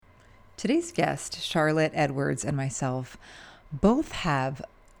Today's guest, Charlotte Edwards, and myself both have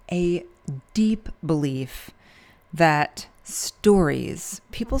a deep belief that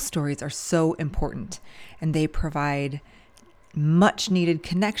people's stories are so important, and they provide much needed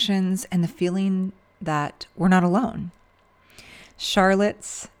connections and the feeling that we're not alone.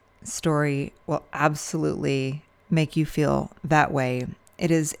 Charlotte's story will absolutely make you feel that way. It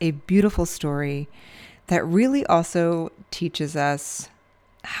is a beautiful story that really also teaches us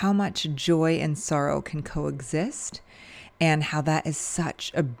how much joy and sorrow can coexist, and how that is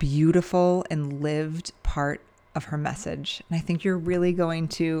such a beautiful and lived part of her message. And I think you're really going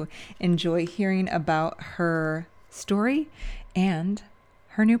to enjoy hearing about her story and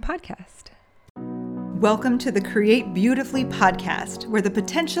her new podcast. Welcome to the Create Beautifully podcast, where the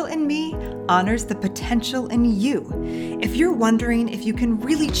potential in me honors the potential in you. If you're wondering if you can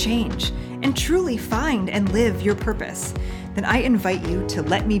really change and truly find and live your purpose, then I invite you to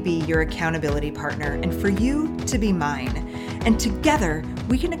let me be your accountability partner and for you to be mine. And together,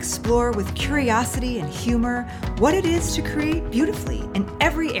 we can explore with curiosity and humor what it is to create beautifully in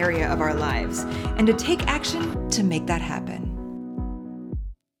every area of our lives and to take action to make that happen.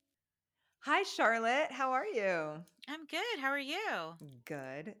 Hi, Charlotte. How are you? I'm good. How are you?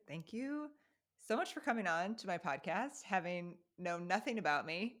 Good. Thank you so much for coming on to my podcast, having known nothing about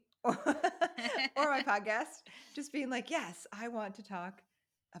me or my podcast, just being like, yes, I want to talk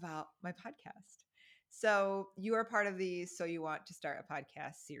about my podcast. So you are part of the So You Want to Start a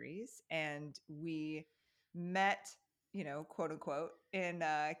Podcast series, and we met, quote unquote, in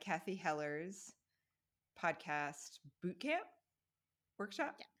Kathy Heller's podcast boot camp,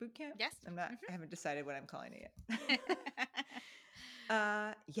 workshop, Yeah. boot camp. Yes. I haven't decided what I'm calling it Mhm.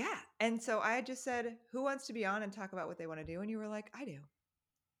 yet. Yeah. And so I just said, who wants to be on and talk about what they want to do? And you were like, I do.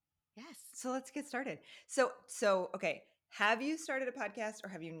 Yes. So let's get started. Okay. Have you started a podcast or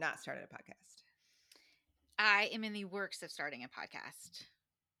have you not started a podcast? I am in the works of starting a podcast. So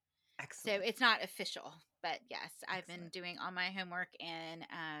Excellent. it's not official, but yes, I've been Excellent. doing all my homework and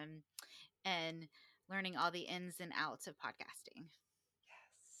learning all the ins and outs of podcasting.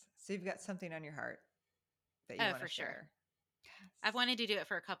 Yes. So you've got something on your heart that you Oh, want to for sure. share. I've Yes. wanted to do it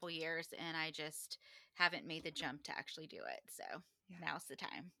for a couple years and I just haven't made the jump to actually do it. So Yeah. now's the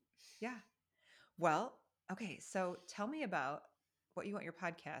time. Yeah. Well, okay. So tell me about what you want your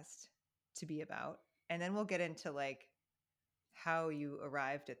podcast to be about. And then we'll get into like how you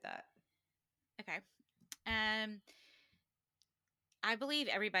arrived at that. Okay. Um I believe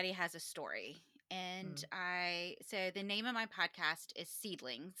everybody has a story. Mm. So the name of my podcast is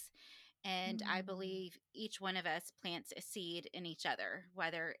Seedlings. And I Mm. believe each one of us plants a seed in each other,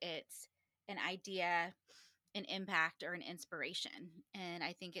 whether it's an idea, an impact, or an inspiration. And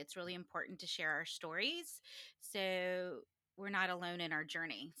I think it's really important to share our stories so we're not alone in our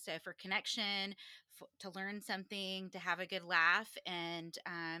journey. So for connection, to learn something, to have a good laugh. And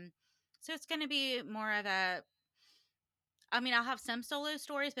so it's going to be more of I'll have some solo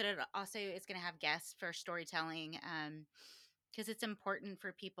stories, but it also is going to have guests for storytelling because it's important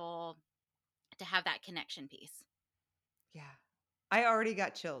for people to have that connection piece. Yeah. I already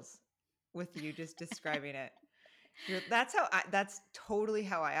got chills with you just describing it. That's totally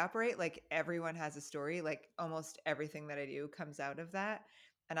how I operate. Like everyone has a story. Like almost everything that I do comes out of that.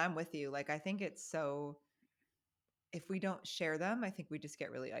 And I'm with you. Like I think it's so if we don't share them, I think we just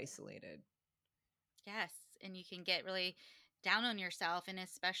get really isolated. Yes, and you can get really down on yourself, and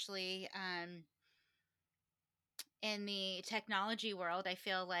especially in the technology world, I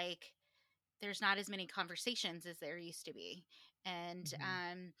feel like there's not as many conversations as there used to be, and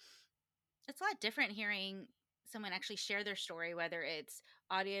Mhm. it's a lot different hearing someone actually share their story, whether it's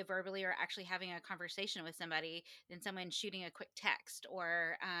audio, verbally, or actually having a conversation with somebody, than someone shooting a quick text.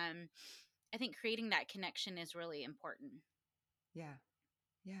 Or I think creating that connection is really important. Yeah.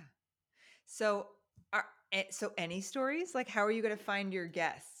 Yeah. So so any stories? Like how are you going to find your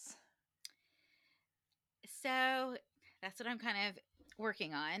guests? So that's what I'm kind of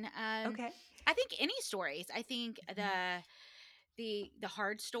working on. Okay. I think any stories. I think Mhm. the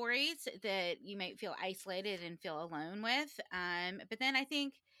hard stories that you might feel isolated and feel alone with. But then I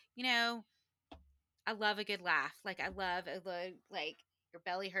think you know I love a good laugh. Like I love like your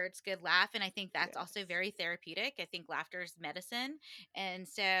belly hurts, good laugh, and I think that's also Yes. very therapeutic. I think laughter is medicine, and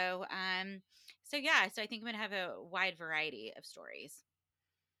so yeah. So I think I'm gonna have a wide variety of stories.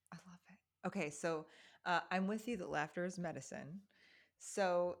 I love it. Okay, so I'm with you that laughter is medicine.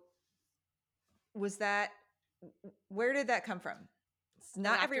 So was that where did that come from? It's The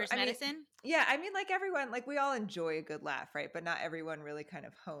not laughter everyone. is I mean, medicine. yeah, I mean, like everyone, like we all enjoy a good laugh, right? But not everyone really kind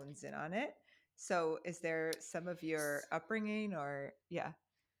of hones in on it. So, is there some of your upbringing, or yeah?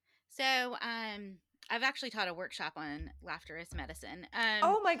 So, I've actually taught a workshop on laughter as medicine.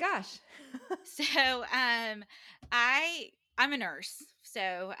 Oh my gosh. So, I'm a nurse.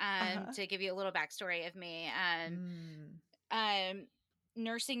 So, Uh-huh. to give you a little backstory of me, Mm. um,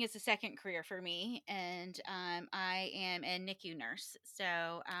 nursing is a second career for me, and I am a NICU nurse.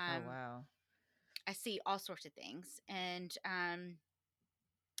 So, Oh wow. I see all sorts of things, and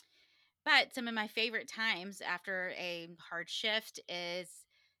but some of my favorite times after a hard shift is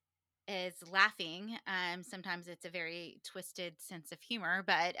laughing. Sometimes it's a very twisted sense of humor,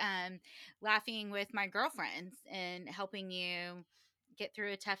 but laughing with my girlfriends and helping you get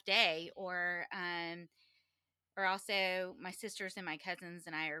through a tough day, or also my sisters and my cousins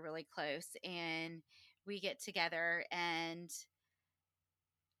and I are really close, and we get together and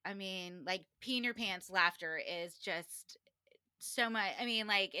I mean, like pee in your pants laughter is just so much. I mean,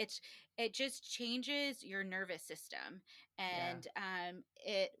 like it just changes your nervous system, Yeah. and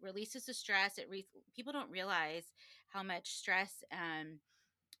it releases the stress. People don't realize how much stress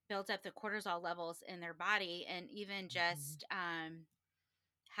builds up the cortisol levels in their body, and even Mhm. just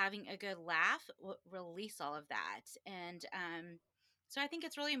having a good laugh will release all of that. And so I think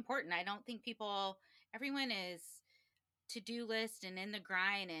it's really important. I don't think everyone is to-do list and in the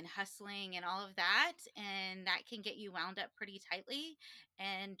grind and hustling and all of that, and that can get you wound up pretty tightly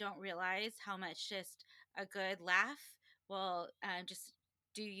and don't realize how much just a good laugh will just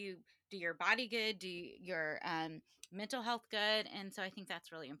do your body good, your mental health good. And so I think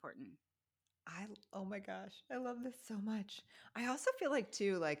that's really important. Oh my gosh, I love this so much. I also feel like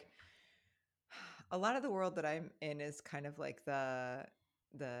too, like a lot of the world that I'm in is kind of like the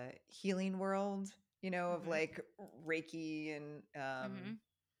healing world, of Hmm. like Reiki and Hmm.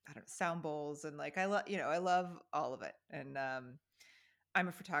 I don't know, sound bowls and like I love all of it. And I'm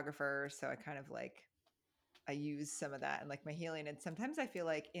a photographer, so I kind of like I use some of that and like my healing. And sometimes I feel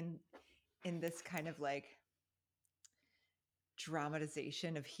like in this kind of like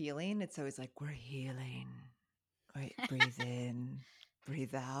dramatization of healing, it's always like we're healing. Right, breathe in,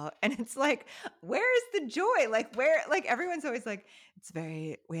 breathe out, and it's like, where is the joy? Like, everyone's always like,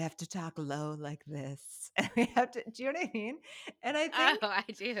 we have to talk low like this, and we have to do you know what I mean? And Oh, I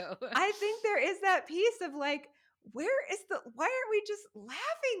do. I think there is that piece of, like, why aren't we just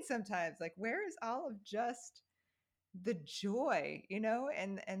laughing sometimes? Like, where is all of just the joy,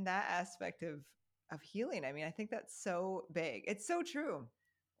 and that aspect of healing? I mean, I think that's so big. It's so true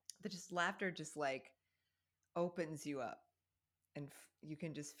that just laughter just, like, opens you up and you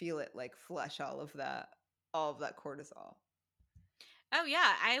can just feel it like flush all of that cortisol. Oh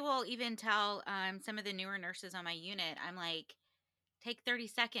yeah, I will even tell some of the newer nurses on my unit. I'm like, take 30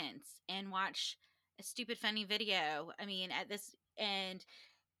 seconds and watch a stupid funny video. I mean, at this and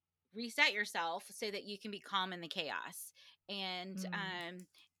reset yourself so that you can be calm in the chaos. And Mm,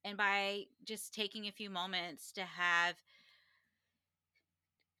 by just taking a few moments to have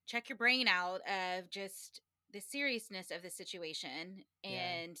check your brain out of just the seriousness of the situation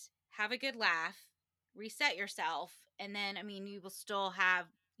yeah. and have a good laugh, reset yourself, and then I mean you will still have,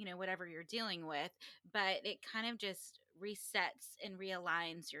 whatever you're dealing with, but it kind of just resets and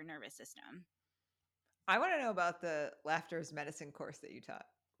realigns your nervous system. I want to know about the laughter is medicine course that you taught.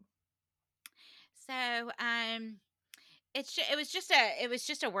 So, it was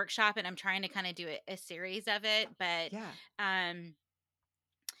just a workshop, and I'm trying to kind of do a series of it, but Yeah. um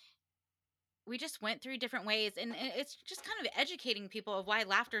we just went through different ways, and it's just kind of educating people of why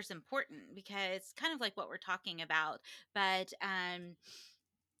laughter is important, because kind of like what we're talking about, but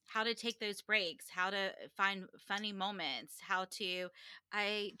how to take those breaks, how to find funny moments, how to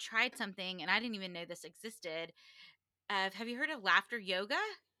I tried something and I didn't even know this existed. Have you heard of laughter yoga?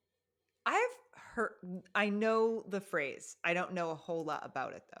 I know the phrase. I don't know a whole lot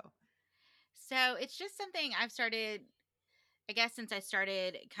about it though. So it's just something I've started, I guess, since I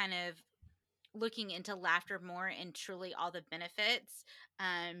started kind of looking into laughter more and truly all the benefits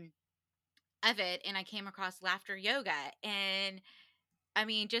um, of it. And I came across laughter yoga. And I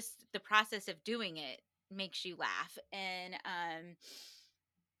mean, just the process of doing it makes you laugh.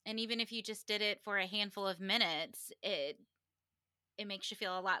 And even if you just did it for a handful of minutes, it makes you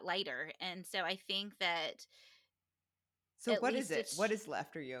feel a lot lighter. And so I think that So at what is least it? it's What is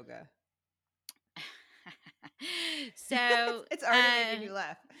laughter yoga? it's, so it's already making you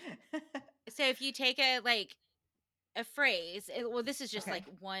laugh. so if you take a phrase, well, this is just like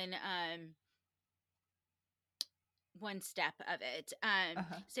Okay. one step of it.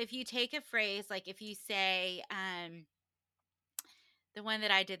 Uh-huh. So if you take a phrase, like if you say the one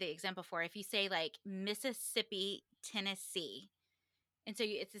that I did the example for, if you say like Mississippi, Tennessee, and so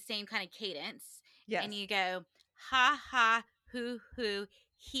it's the same kind of cadence, and Yes. you go ha ha hoo hoo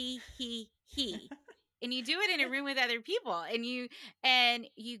he. And you do it in a room with other people, and you and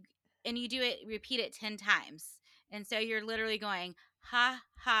you do it, repeat it 10 times. And so you're literally going ha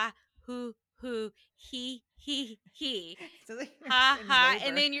ha who he So like you're ha in ha,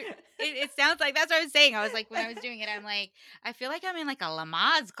 and labor. then it sounds like, that's what I was saying. I was like, when I was doing it, I'm like, I feel like I'm in like a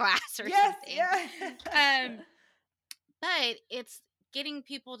Lamaze class or Yes, something. yeah. um but it's getting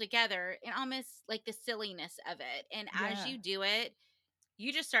people together and almost like the silliness of it. And as Yeah, you do it,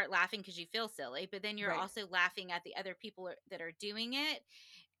 you just start laughing because you feel silly, but then you're right. also laughing at the other people that are doing it,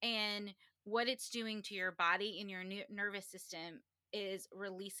 and what it's doing to your body and your nervous system is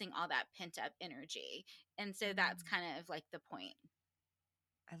releasing all that pent up energy. And so that's Mm, kind of like the point.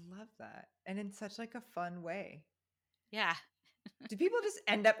 I love that. And in such like a fun way. Yeah. Do people just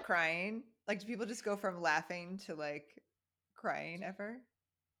end up crying? Like, do people just go from laughing to like crying ever?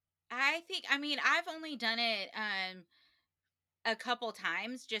 I mean, I've only done it a couple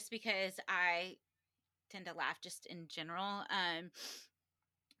times just because I tend to laugh just in general.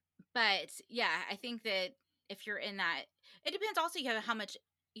 But yeah, I think that if you're in that, it depends also, you have how much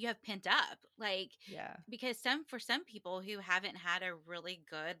you have pent up. Like, Yeah. because for some people who haven't had a really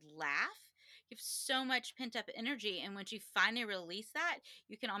good laugh, you have so much pent up energy, and once you finally release that,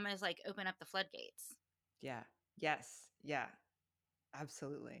 you can almost like open up the floodgates. Yeah. Yes. Yeah.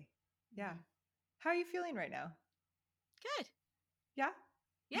 Absolutely. Yeah. Mhm. How are you feeling right now? Good. Yeah.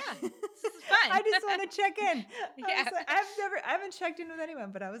 Yeah. This is fun. I just want to check in. I was Yeah. like, I haven't checked in with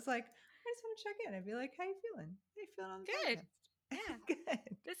anyone, but I was like, I just want to check in. I'd be like, how you feeling? How you feeling on the Good. podcast? Yeah.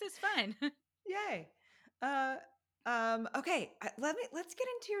 Good. This is fun. Yay. Uh, okay. Let's get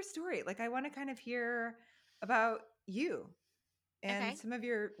into your story. Like, I want to kind of hear about you and Okay. some of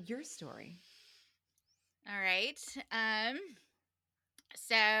your story. All right. Um,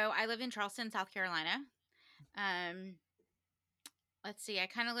 so I live in Charleston, South Carolina. Um, let's see, I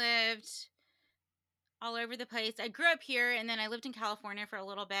kind of lived all over the place. I grew up here, and then I lived in California for a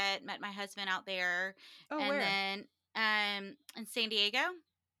little bit, met my husband out there, Oh, and where? then in San Diego.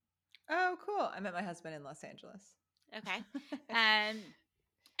 Oh, cool. I met my husband in Los Angeles. Okay. Um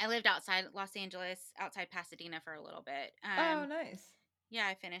I lived outside Los Angeles, outside Pasadena for a little bit. Oh, nice. Yeah,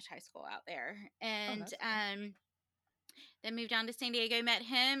 I finished high school out there. Oh, And that's cool. then moved down to San Diego, met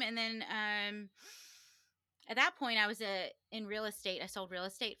him, and then at that point I was in real estate. I sold real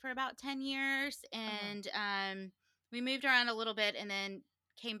estate for about 10 years, Oh, wow. and we moved around a little bit, and then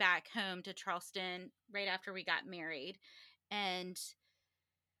came back home to Charleston right after we got married. And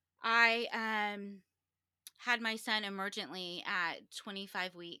I had my son emergently at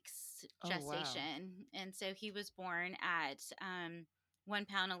 25 weeks Oh, wow. gestation. And so he was born at 1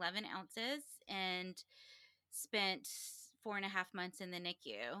 pound, 11 ounces, and spent 4.5 months in the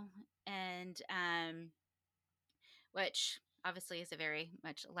NICU. And which obviously is a very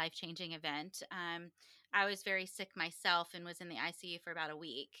much life changing event. I was very sick myself and was in the ICU for about a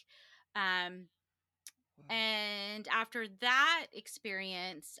week. Um, Wow. and after that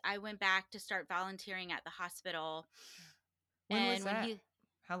experience, I went back to start volunteering at the hospital. When was And that?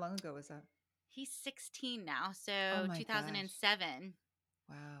 How long ago was that? he's 16 now, Oh so my gosh. 2007.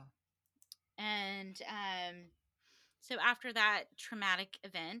 Wow. And so after that traumatic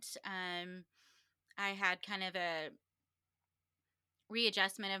event, I had kind of a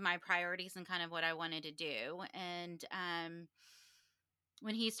readjustment of my priorities and kind of what I wanted to do. And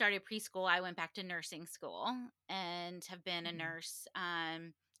when he started preschool, I went back to nursing school and have been a Mm, nurse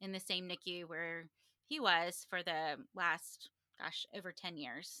in the same NICU where he was for the last, gosh, over 10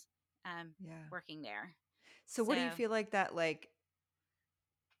 years yeah. working there. So what do you So, feel like that like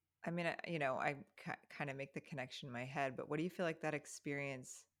I mean, I kind of make the connection in my head, but what do you feel like that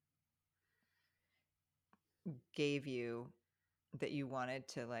experience gave you that you wanted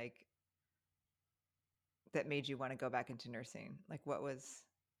to like that made you want to go back into nursing? Like what was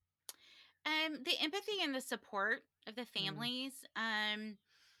the empathy and the support of the mm, families.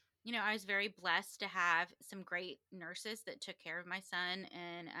 I was very blessed to have some great nurses that took care of my son,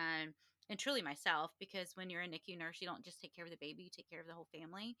 and truly myself, because when you're a NICU nurse, you don't just take care of the baby, you take care of the whole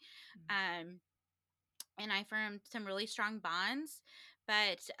family. mm, Um, and I formed some really strong bonds,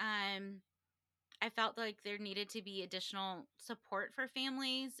 but I felt like there needed to be additional support for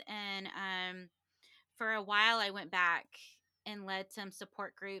families. And for a while, I went back and led some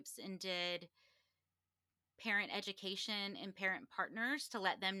support groups and did parent education and parent partners to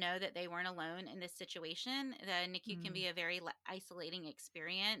let them know that they weren't alone in this situation. The NICU can mm, be a very isolating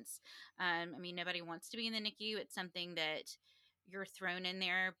experience. I mean, nobody wants to be in the NICU. It's something that you're thrown in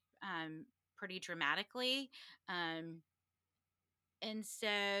there pretty dramatically. Um, and so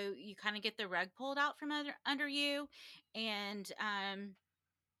you kind of get the rug pulled out from under you. And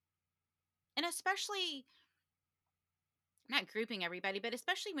especially not grouping everybody, but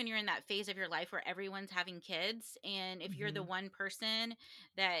especially when you're in that phase of your life where everyone's having kids. And if you're the Hmm. one person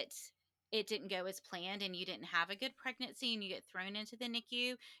that it didn't go as planned and you didn't have a good pregnancy and you get thrown into the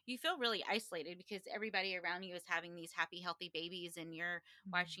NICU, you feel really isolated because everybody around you is having these happy, healthy babies and you're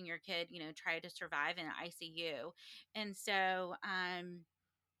watching your kid, try to survive in ICU. And so,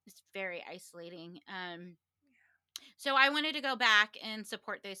 it's very isolating. So I wanted to go back and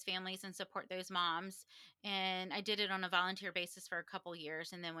support those families and support those moms. And I did it on a volunteer basis for a couple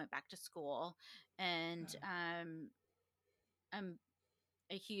years and then went back to school. And I'm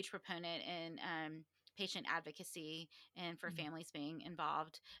a huge proponent in patient advocacy and for Mm. families being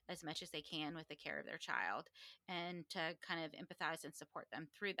involved as much as they can with the care of their child and to kind of empathize and support them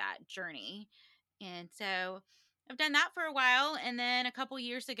through that journey. And so I've done that for a while. And then a couple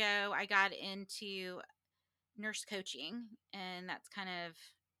years ago, I got into nurse coaching, and that's kind of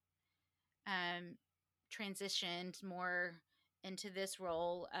um, transitioned more into this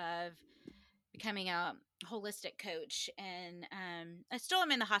role of becoming a holistic coach. And I still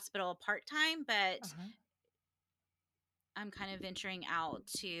am in the hospital part time, but Uh-huh. I'm kind of venturing out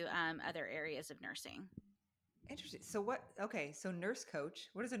to other areas of nursing. Interesting. So okay, so nurse coach,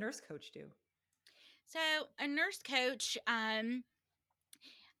 what does a nurse coach do? So a nurse coach,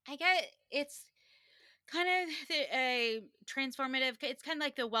 I get it's kind of a transformative, it's kind of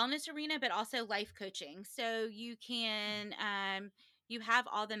like the wellness arena, but also life coaching. So you Oh, can you have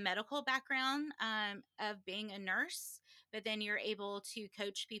all the medical background of being a nurse, but then you're able to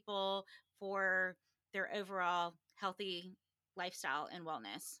coach people for their overall healthy lifestyle and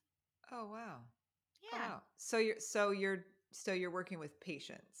wellness. oh wow. Oh Yeah. wow. So you're working with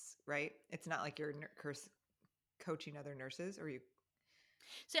patients, right? It's not like you're coaching other nurses, or you.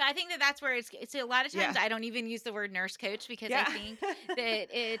 So I think that that's where it's so a lot of times Yeah. I don't even use the word nurse coach because I Yeah. think that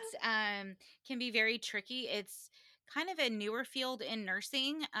it's can be very tricky. It's kind of a newer field in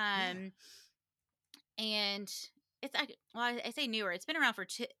nursing. Yeah. And it's like, well, I say newer. It's been around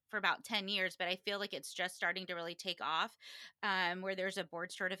for about 10 years, but I feel like it's just starting to really take off. Where there's a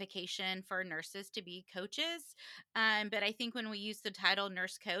board certification for nurses to be coaches. But I think when we use the title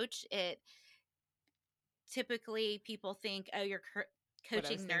nurse coach, it typically people think, oh, you're What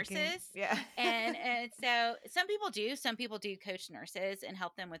I was coaching thinking. nurses. Yeah. And so some people do coach nurses and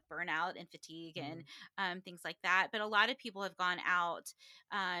help them with burnout and fatigue and Mm. things like that, but a lot of people have gone out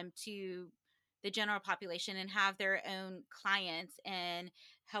to the general population and have their own clients and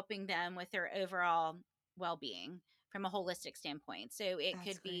helping them with their overall well-being from a holistic standpoint. So it That's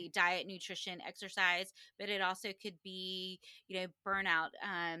could be great. diet, nutrition, exercise, but it also could be, burnout,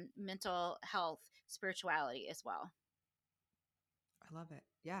 mental health, spirituality as well. I love it.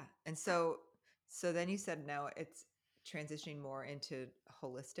 Yeah. And so then you said now it's transitioning more into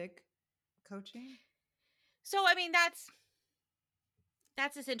holistic coaching? So I mean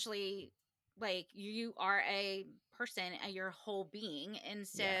that's essentially like you are a person, your whole being, and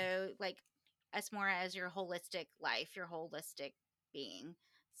Yeah. so like as more as your holistic life, your holistic being.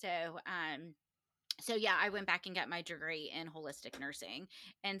 So so yeah, I went back and got my degree in holistic nursing,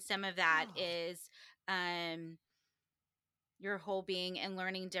 and some of that Oh, is um your whole being and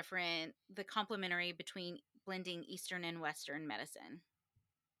learning different the complementary between blending Eastern and Western medicine.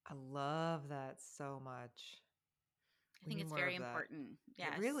 I love that so much. I We think need it's more very of that. important.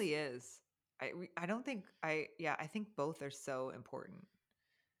 It Yes. really is. I don't think yeah, I think both are so important.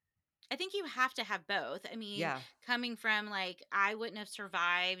 I think you have to have both. I mean, Yeah. coming from like I wouldn't have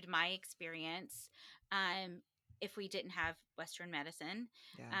survived my experience um if we didn't have Western medicine.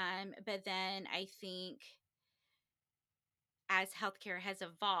 Yeah. But then I think as healthcare has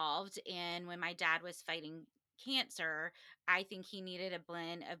evolved and when my dad was fighting cancer, I think he needed a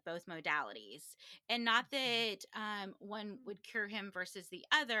blend of both modalities. And not that one would cure him versus the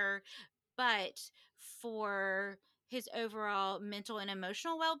other, but for his overall mental and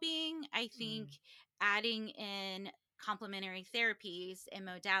emotional well-being, I think Mm. adding in complementary therapies and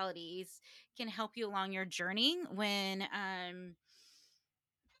modalities can help you along your journey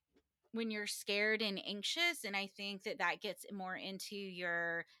when you're scared and anxious, and I think that that gets more into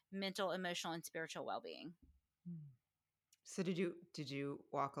your mental, emotional, and spiritual well-being. Mm. So did you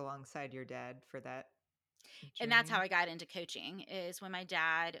walk alongside your dad for that And that's how journey? I got into coaching is when my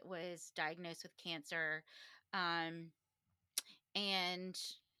dad was diagnosed with cancer. um and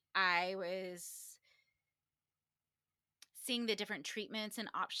I was seeing the different treatments and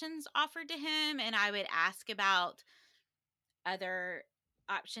options offered to him, and I would ask about other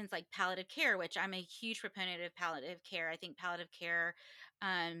options like palliative care, which I'm a huge proponent of palliative care. I think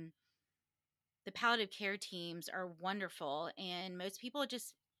um the palliative care teams are wonderful, and most people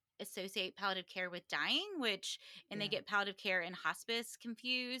just associate palliative care with dying, and they Yeah. get palliative care and hospice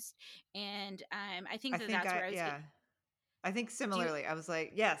confused. And I think I that think that's where I was. yeah. I think Do you, similarly. I was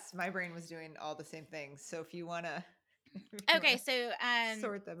like, yes, my brain was doing all the same things. So if you wanna if you okay, wanna so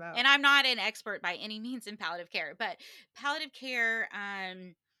sort them and out. I'm not an expert by any means in palliative care, but palliative care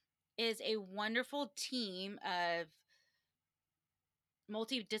is a wonderful team of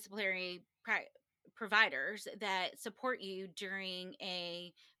multidisciplinary providers that support you during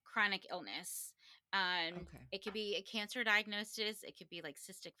a chronic illness. Okay. It could be a cancer diagnosis, it could be like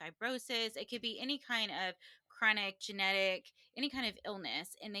cystic fibrosis, it could be any kind of chronic genetic, any kind of illness,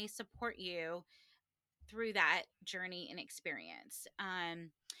 and they support you through that journey and experience.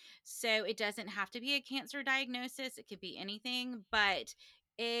 So it doesn't have to be a cancer diagnosis, it could be anything, but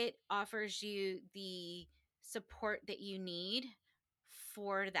it offers you the support that you need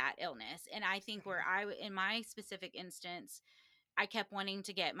for that illness. And I think Got it. in my specific instance, I kept wanting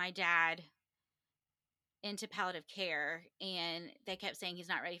to get my dad into palliative care, and they kept saying he's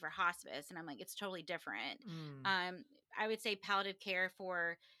not ready for hospice. And I'm like, it's totally different. Mm. Um, I would say palliative care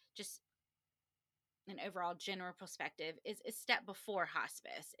for just an overall general perspective is a step before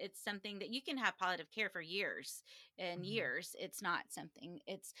hospice. It's something that you can have palliative care for years and Hmm. years. It's not something,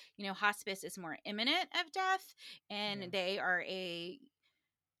 it's, hospice is more imminent of death, and Yeah. they are a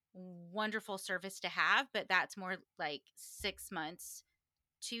wonderful service to have, but that's more like 6 months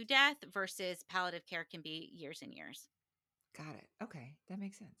to death versus palliative care can be years and years. Got it. Okay. That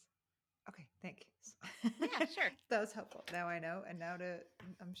makes sense. Okay, thank Yeah, you. sure. That was helpful. Now I know, and now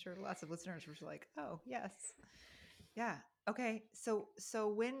I'm sure lots of listeners were like, "Oh, yes, yeah, okay." So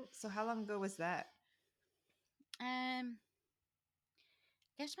how long ago was that? I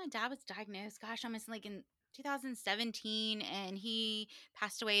guess my dad was diagnosed, gosh, almost like in 2017, and he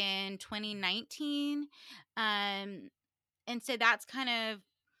passed away in 2019. Um, and so that's kind of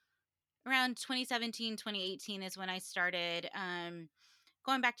around 2017, 2018 is when I started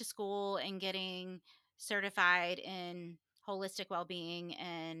going back to school and getting certified in holistic well-being,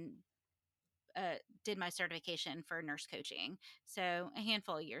 and did my certification for nurse coaching. So a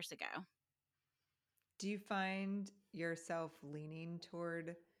handful of years ago. Do you find yourself leaning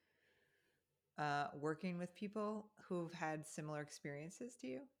toward working with people who've had similar experiences to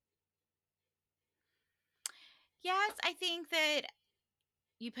you? Yes, I think that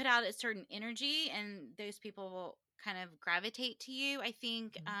you put out a certain energy and those people will kind of gravitate to you. I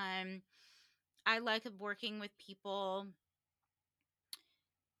think Mhm. I like working with people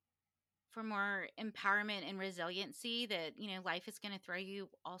for more empowerment and resiliency, that life is going to throw you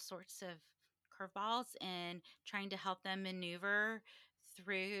all sorts of curveballs, and trying to help them maneuver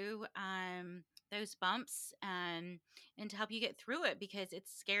through those bumps, and to help you get through it, because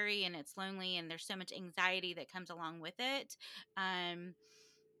it's scary and it's lonely and there's so much anxiety that comes along with it. um,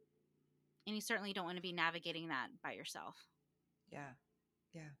 and you certainly don't want to be navigating that by yourself. Yeah,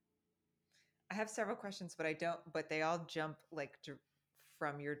 yeah. I have several questions, but I don't. But they all jump like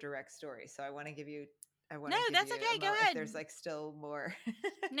from your direct story. So I want to give you. I want No, to give that's you a okay, go moment if there's ahead. like still more.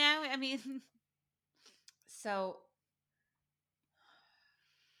 No, I mean, So,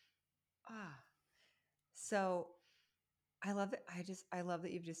 ah, so I love it. I love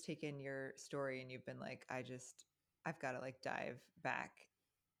that you've just taken your story and you've been like, I've got to like dive back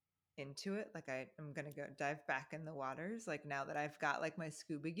into it. Like I'm gonna go dive back in the waters. Like now that I've got like my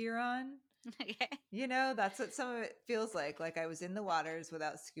scuba gear on, okay. that's what some of it feels like. Like I was in the waters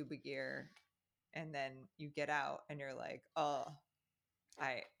without scuba gear, and then you get out and you're like, oh,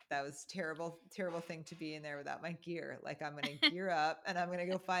 I that was terrible, terrible thing to be in there without my gear. Like I'm gonna gear up and I'm gonna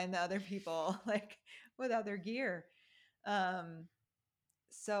go find the other people like without their gear. Um,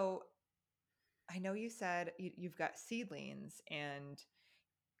 so I know you said you've got seedlings and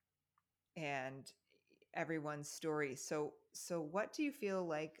everyone's story. So what do you feel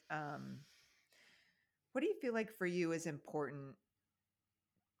like for you is important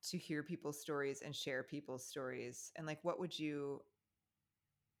to hear people's stories and share people's stories? And like what would you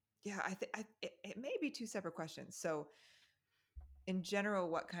yeah, I think it may be two separate questions. So in general,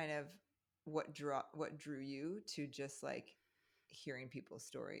 what drew you to just like hearing people's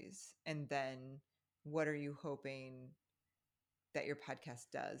stories? And then what are you hoping that your podcast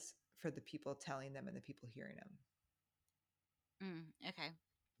does for the people telling them and the people hearing them? Okay.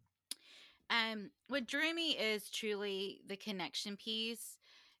 What drew me is truly the connection piece,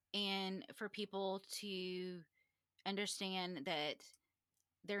 and for people to understand that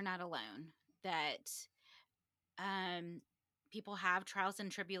they're not alone, that um, people have trials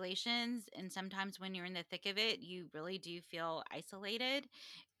and tribulations. And sometimes when you're in the thick of it, you really do feel isolated.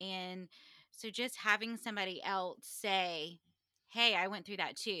 And so just having somebody else say, hey, I went through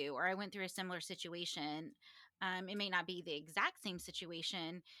that too, or I went through a similar situation. It may not be the exact same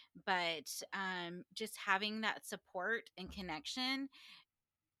situation, but just having that support and connection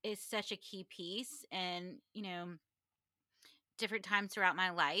is such a key piece. And, different times throughout my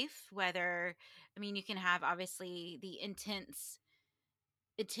life, whether, I mean, you can have obviously the intense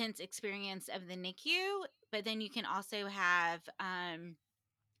experience of the NICU, but then you can also have,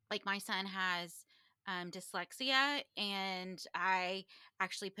 like my son has dyslexia, and I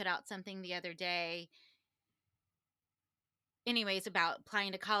actually put out something the other day, anyways, about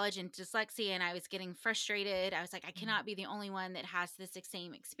applying to college and dyslexia, and I was getting frustrated. I was like, I Mm. cannot be the only one that has this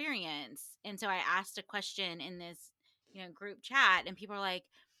same experience. And so I asked a question in this, group chat, and people are like,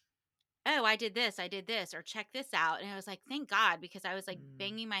 oh, I did this, or check this out. And I was like, thank God, because I was like Mm.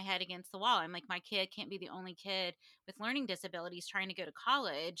 banging my head against the wall. I'm like, my kid can't be the only kid with learning disabilities trying to go to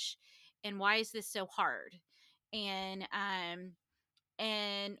college. And why is this so hard? And, and,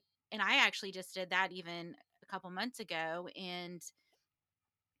 and I actually just did that even a couple months ago. And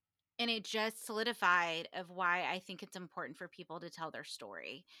it just solidified of why I think it's important for people to tell their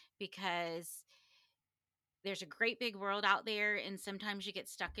story, because there's a great big world out there, and sometimes you get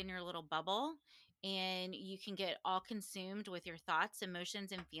stuck in your little bubble, and you can get all consumed with your thoughts,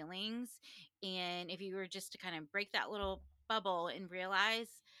 emotions, and feelings. And if you were just to kind of break that little bubble and realize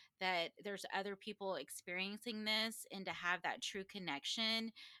that there's other people experiencing this, and to have that true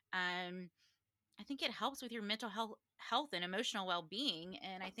connection, um, I think it helps with your mental health and emotional well-being.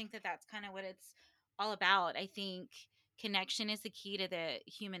 And I think that that's kind of what it's all about. I think connection is the key to the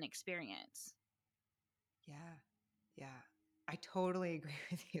human experience. Yeah. Yeah. I totally agree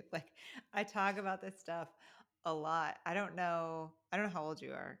with you. Like, I talk about this stuff a lot. I don't know how old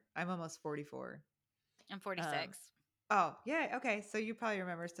you are. I'm almost 44. I'm Um, 46. oh, yeah. Okay. So you probably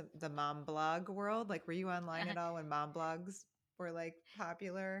remember the mom blog world. Like, were you online at all when mom blogs were like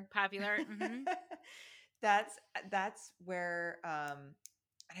popular? Popular. Hmm. that's that's where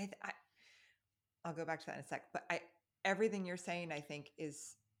and I'll go back to that in a sec. But I everything you're saying, I think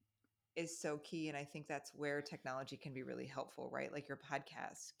is so key, and I think that's where technology can be really helpful, right? Like your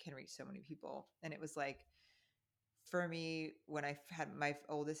podcast can reach so many people. And it was like for me when I had my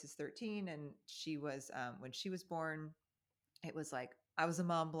oldest is 13, and she was when she was born, it was like I was a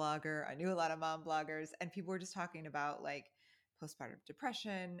mom blogger. I knew a lot of mom bloggers, and people were just talking about like postpartum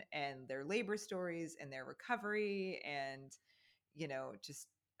depression and their labor stories and their recovery, and just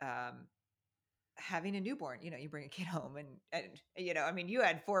um having a newborn. You bring a kid home, and I mean, you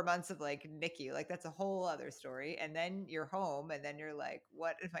had 4 months of like NICU, like that's a whole other story. And then you're home, and then you're like,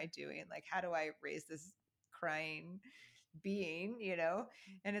 what am I doing? Like, how do I raise this crying being?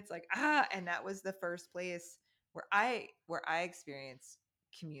 And it's like, and that was the first place where I experienced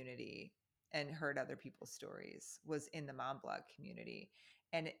community and heard other people's stories, was in the mom blog community.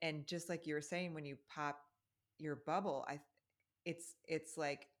 And just like you were saying, when you pop your bubble, it's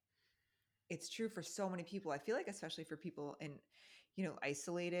like it's true for so many people. I feel like especially for people in,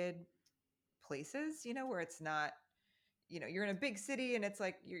 isolated places, where it's not, you're in a big city, and it's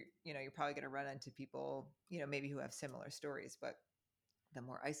like you're probably going to run into people, maybe who have similar stories. But the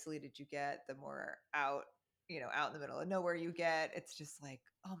more isolated you get, the more out in the middle of nowhere you get. It's just like,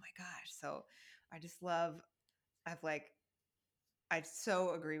 oh my gosh. So I just love, I've like, I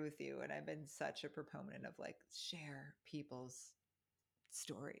so agree with you. And I've been such a proponent of like share people's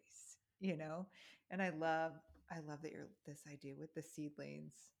stories. And I love that you're this idea with the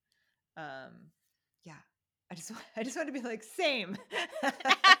seedlings. Yeah. I just want to be like, same.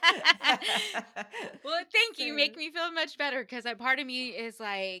 Well, thank you. You make Same. me feel much better, because a part of me is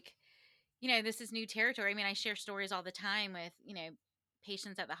like, this is new territory. I mean, I share stories all the time with,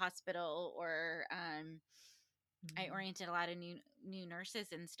 patients at the hospital, or I Mhm. oriented a lot of new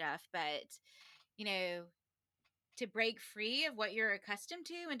nurses and stuff. But, you know, to break free of what you're accustomed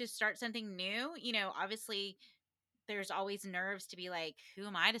to and to start something new, obviously there's always nerves to be like, who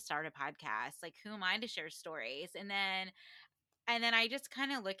am I to start a podcast? Like, who am I to share stories? And then I just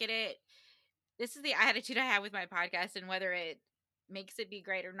kind of look at it. This is the attitude I have with my podcast, and whether it makes it be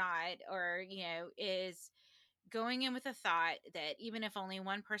great or not, or, is going in with a thought that even if only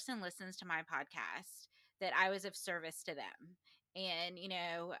one person listens to my podcast, that I was of service to them. And,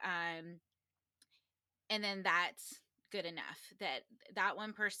 and then that's good enough, that that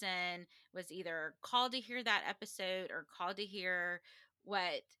one person was either called to hear that episode, or called to hear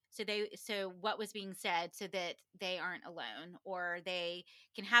what what was being said, so that they aren't alone, or they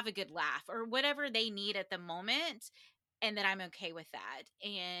can have a good laugh, or whatever they need at the moment, and that I'm okay with that.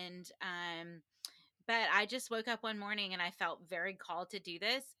 And but I just woke up one morning and I felt very called to do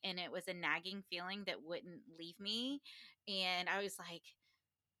this, and it was a nagging feeling that wouldn't leave me. And I was like,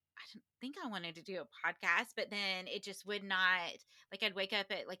 I didn't think I wanted to do a podcast, but then it just would not, like, I'd wake up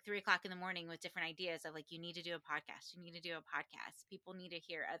at like 3 o'clock in the morning with different ideas of like, you need to do a podcast. You need to do a podcast. People need to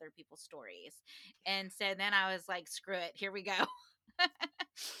hear other people's stories. And so then I was like, screw it. Here we go.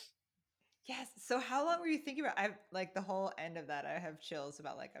 Yes. So how long were you thinking about? I like the whole end of that. I have chills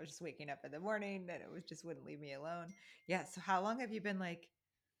about like I was just waking up in the morning and it was just wouldn't leave me alone. Yeah. So how long have you been like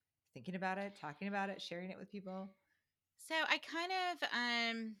thinking about it, talking about it, sharing it with people? So I kind of,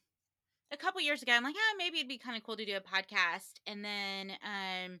 a couple years ago, I'm like, yeah, maybe it'd be kind of cool to do a podcast. And then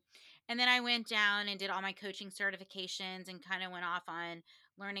I went down and did all my coaching certifications and kind of went off on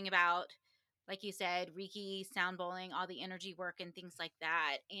learning about, like you said, Reiki, sound bowling, all the energy work and things like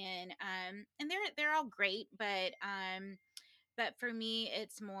that. And they're all great, but for me,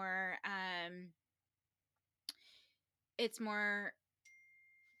 it's more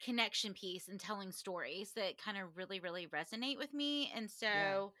connection piece and telling stories that kind of really, really resonate with me. And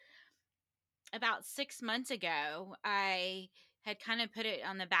Yeah. so about 6 months ago, I had kind of put it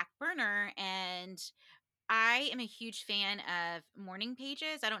on the back burner, and I am a huge fan of morning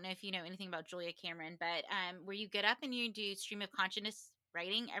pages. I don't know if you know anything about Julia Cameron, but where you get up and you do stream of consciousness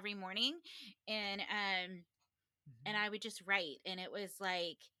writing every morning, and Mhm. I would just write, and it was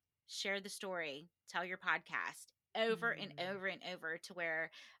like share the story, tell your podcast over and Mm. over and over to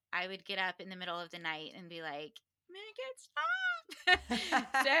where I would get up in the middle of the night and be like, make it stop.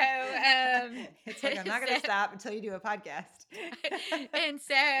 It's like I'm not going to So stop until you do a podcast. and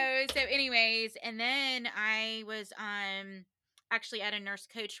anyways, and then I was actually at a nurse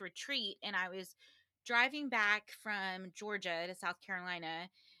coach retreat, and I was driving back from Georgia to South Carolina,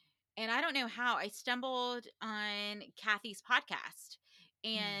 and I don't know how I stumbled on Kathy's podcast.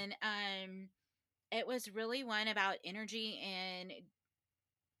 Mm. And it was really one about energy and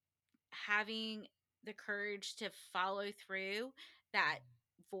having the courage to follow through that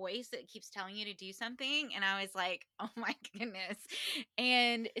voice that keeps telling you to do something. And I was like, oh my goodness.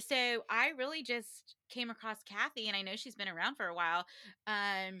 And so I really just came across Kathy, and I know she's been around for a while.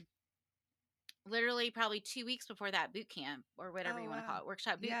 Um, Literally probably 2 weeks before that boot camp, or whatever Oh you want to call wow. it,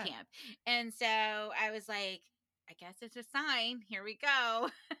 workshop boot Yeah. camp. And so I was like, I guess it's a sign. Here we go.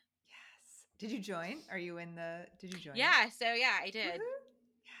 Yes. Did you join? Are you in the did you join it? Yeah. So yeah, I did. Woohoo.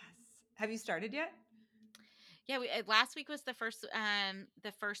 Yes. Have you started yet? Yeah. Last week was the first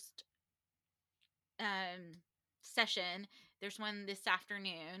um session. There's one this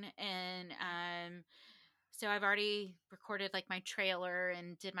afternoon, and so I've already recorded like my trailer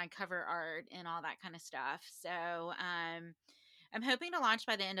and did my cover art and all that kind of stuff. So I'm hoping to launch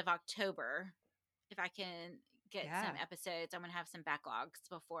by the end of October if I can get some Yeah. episodes. I'm going to have some backlogs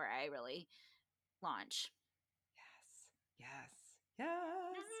before I really launch. Yes. Yes.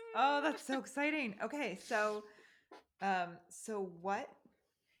 Yes. Oh, that's so exciting. Okay, so what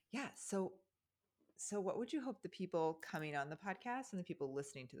yeah, so what would you hope the people coming on the podcast and the people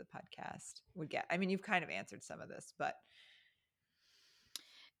listening to the podcast would get? I mean, you've kind of answered some of this, but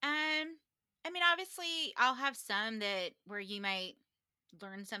I mean, obviously, I'll have some that where you might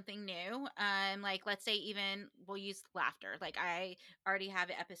learn something new. Like let's say even we'll use laughter. Like I already have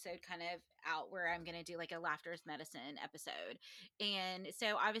an episode kind of out where I'm gonna do like a laughter is medicine episode. And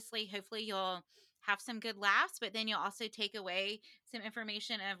so obviously, hopefully you'll have some good laughs, but then you'll also take away some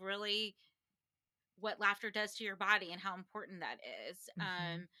information of really what laughter does to your body and how important that is.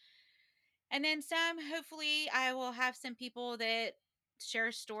 Mhm. And then some, hopefully, I will have some people that share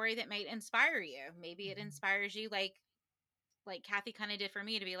a story that might inspire you. Maybe it Mhm. inspires you like Kathy kind of did for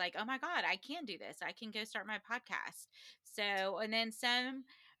me to be like, oh my God, I can do this. I can go start my podcast. So, and then some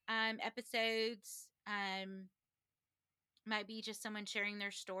episodes might be just someone sharing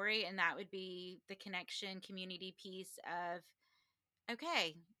their story, and that would be the connection community piece of,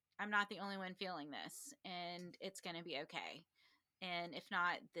 okay, I'm not the only one feeling this, and it's going to be okay. And if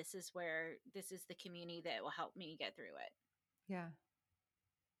not, this is the community that will help me get through Yeah.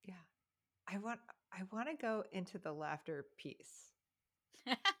 Yeah. I want I want to go into the laughter piece.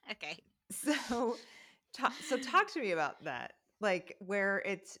 it. Okay. So talk to me about that. Like where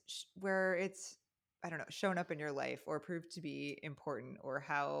it's I don't know, shown up in your life or proved to be important or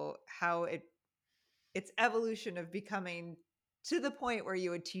how its evolution of becoming to the point where you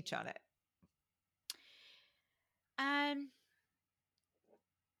would teach on it. Um,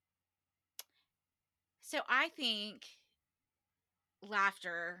 so I think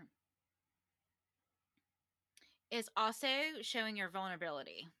laughter is also showing your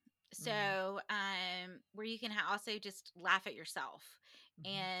vulnerability. Mm. So, where you can also just laugh at yourself.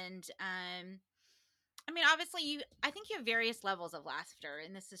 Mhm. And I mean, obviously, I think you have various levels of laughter,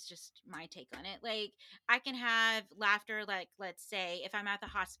 and this is just my take on it. Like, I can have laughter, like, let's say if I'm at the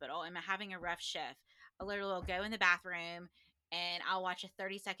hospital and I'm having a rough shift, I literally will go in the bathroom and I'll watch a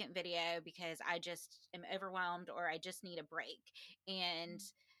 30-second video because I just am overwhelmed or I just need a break. And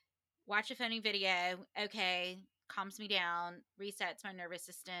watch a funny video, okay, calms me down, resets my nervous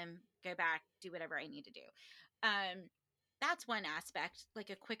system, go back, do whatever I need to do. Um, that's one aspect, like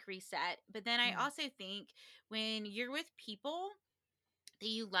a quick reset. But then I Yeah. also think when you're with people that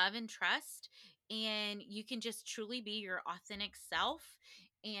you love and trust, and you can just truly be your authentic self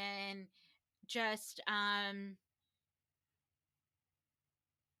and just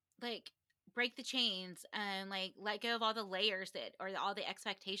like break the chains and like let go of all the layers that or all the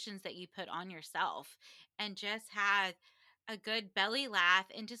expectations that you put on yourself and just have a good belly laugh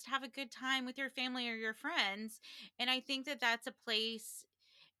and just have a good time with your family or your friends. And I think that that's a place,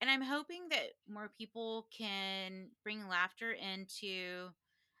 and I'm hoping that more people can bring laughter into,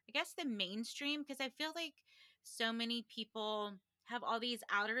 I guess, the mainstream, because I feel like so many people have all these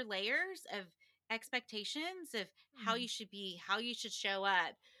outer layers of expectations of how you Mm. should be, how you should show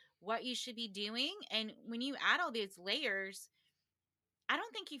up, what you should be doing. And when you add all these layers, I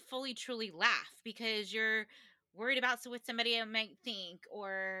don't think you fully truly laugh because you're worried about what somebody might think.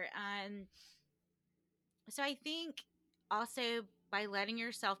 Or so I think also by letting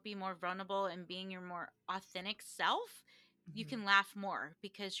yourself be more vulnerable and being your more authentic self, you Mhm. can laugh more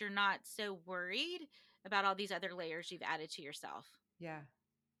because you're not so worried about all these other layers you've added to yourself. Yeah.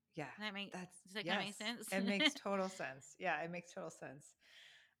 Yeah. Does that make That's does that kind of make yes. sense? It makes total sense. Yeah, it makes total sense.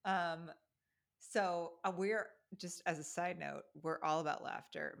 Um, so we're just as a side note, we're all about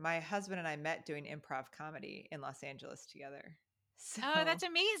laughter. My husband and I met doing improv comedy in Los Angeles together. Oh, that's So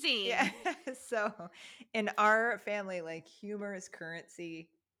amazing. yeah. So in our family, like humor is currency.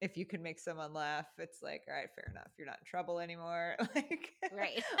 If you can make someone laugh, it's like, all right, fair enough. You're not in trouble anymore. Like,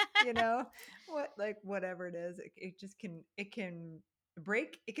 Right. you know, like whatever it is, it just it can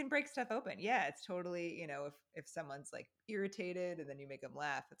break stuff open. Yeah. It's totally, if someone's like irritated and then you make them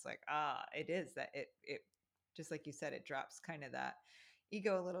laugh, it's like, it is that it, just like you said, it drops kind of that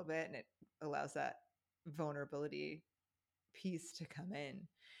ego a little bit and it allows that vulnerability piece to come in.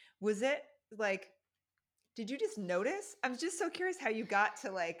 Was it like, did you just notice? I'm just so curious how you got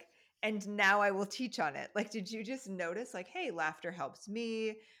to like, and now I will teach on it. Like, did you just notice, like, hey, laughter helps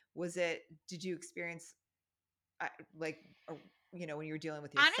me? Did you experience, like, when you were dealing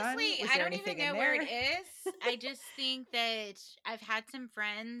with your son? Honestly, Was I there don't even anything in know where it there? is. I just think that I've had some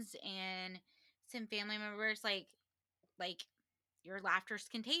friends and some family members like your laughter's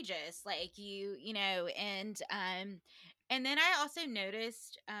contagious, like and then I also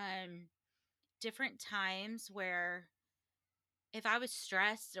noticed different times where if I was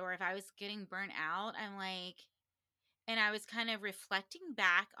stressed or if I was getting burnt out, I'm like, and I was kind of reflecting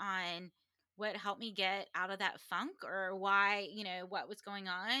back on what helped me get out of that funk or why, what was going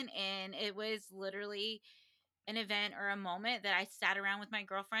on. And it was literally an event or a moment that I sat around with my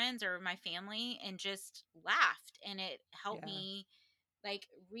girlfriends or my family and just laughed. And it helped Yeah. me like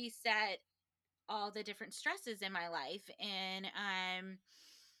reset all the different stresses in my life.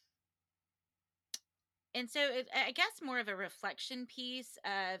 And so I guess more of a reflection piece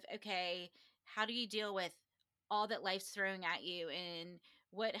of, okay, how do you deal with all that life's throwing at you, and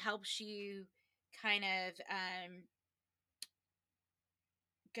what helps you kind of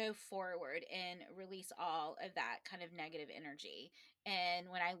go forward and release all of that kind of negative energy. And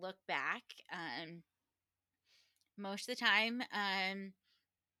when I look back, most of the time,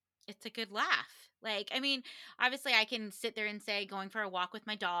 it's a good laugh. Like, I mean, obviously I can sit there and say going for a walk with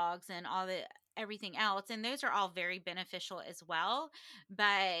my dogs and all the everything else, and those are all very beneficial as well.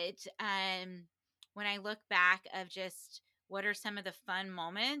 But when I look back of just what are some of the fun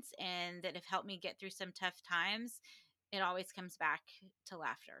moments and that have helped me get through some tough times, it always comes back to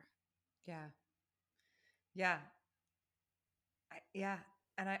laughter. Yeah. Yeah. Yeah.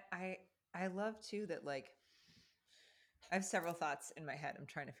 And I love too that, like, I have several thoughts in my head. I'm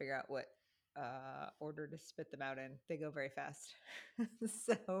trying to figure out what order to spit them out in. They go very fast.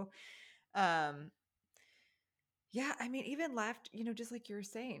 So, um, yeah, I mean, even laughter, just like you were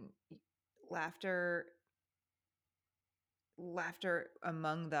saying, laughter, laughter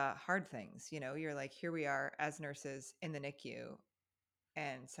among the hard things, you're like, here we are as nurses in the NICU.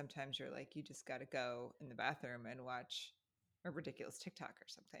 And sometimes you're like, you just got to go in the bathroom and watch a ridiculous TikTok or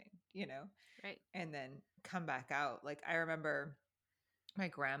something, Right. and then come back out. Like, I remember my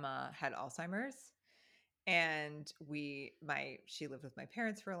grandma had Alzheimer's, and she lived with my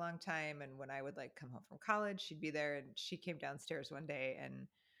parents for a long time, and when I would like come home from college, she'd be there, and she came downstairs one day, and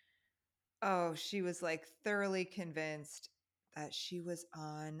Oh, she was like thoroughly convinced that she was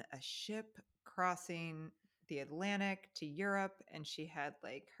on a ship crossing the Atlantic to Europe, and she had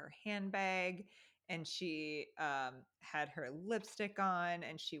like her handbag, and she had her lipstick on,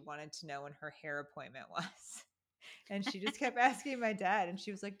 and she wanted to know when her hair appointment was. And she just kept asking my dad, and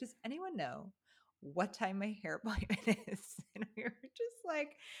she was like, "Does anyone know what time my hair appointment is?" And we were just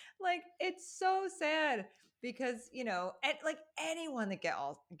like it's so sad because and like anyone that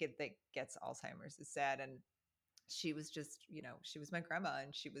gets Alzheimer's is sad. And she was just, she was my grandma,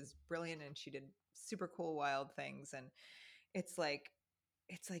 and she was brilliant, and she did super cool, wild things. And it's like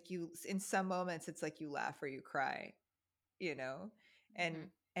you in some moments it's like you laugh or you cry, you know Hmm.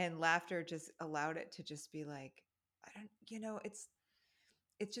 and laughter just allowed it to just be like, I don't, it's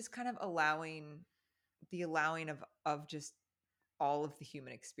just kind of allowing of just all of the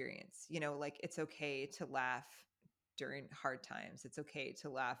human experience. Like it's okay to laugh during hard times. It's okay to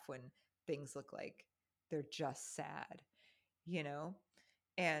laugh when things look like they're just sad, you know?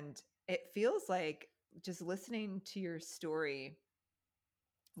 And it feels like, just listening to your story,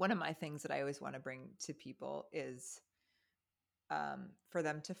 one of my things that I always want to bring to people is for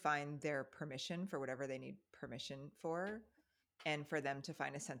them to find their permission for whatever they need permission for, and for them to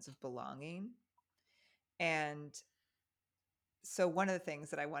find a sense of belonging. And so one of the things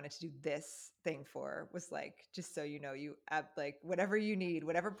that I wanted to do this thing for was like, just so you have like whatever you need,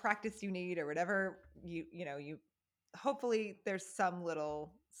 whatever practice you need, or whatever you hopefully there's some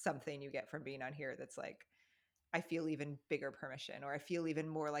little something you get from being on here that's like, I feel even bigger permission, or I feel even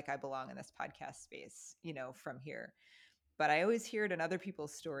more like I belong in this podcast space, from here. But I always hear it in other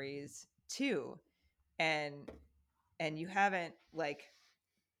people's stories too. And you haven't like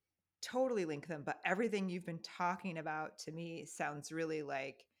totally linked them, but everything you've been talking about to me sounds really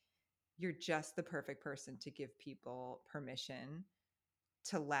like you're just the perfect person to give people permission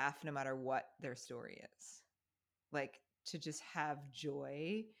to laugh no matter what their story is. Like to just have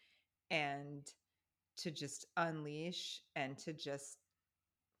joy, and to just unleash, and to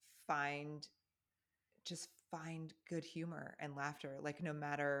find find good humor and laughter, like no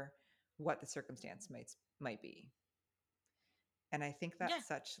matter what the circumstance might be. And I think Yeah. that's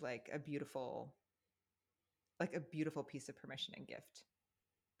such like a beautiful piece of permission and gift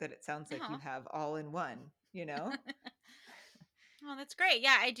that it sounds like you Oh. have all in one. Oh, that's great.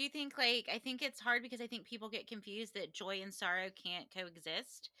 Yeah, I do think I think it's hard because I think people get confused that joy and sorrow can't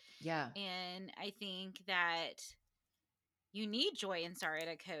coexist. Yeah. And I think that you need joy and sorrow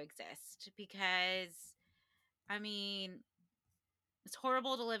to coexist because I mean, it's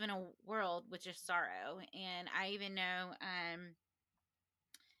horrible to live in a world with just sorrow. And I even know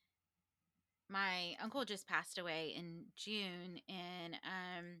my uncle just passed away in June, and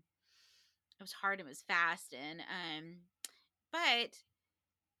it was hard, it was fast, and but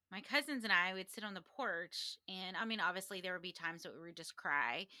my cousins and I would sit on the porch, and I mean, obviously there would be times that we would just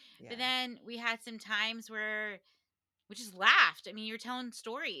cry, but Yeah. then we had some times where we just laughed. I mean, you're telling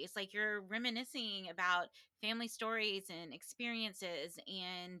stories, like you're reminiscing about family stories and experiences,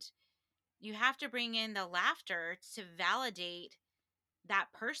 and you have to bring in the laughter to validate that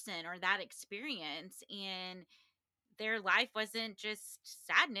person or that experience. And their life wasn't just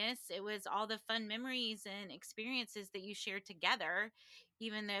sadness, it was all the fun memories and experiences that you shared together,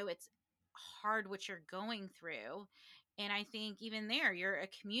 even though it's hard what you're going through. And I think even there, you're a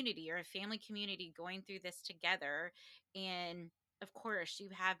community, you're a family community going through this together. And of course, you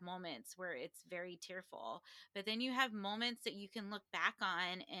have moments where it's very tearful, but then you have moments that you can look back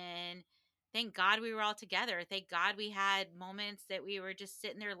on and thank God we were all together. Thank God we had moments that we were just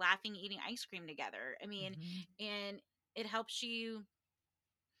sitting there laughing, eating ice cream together. I mean, Hmm. and it helps you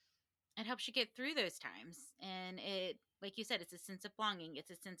get through those times. And it, like you said, it's a sense of belonging, it's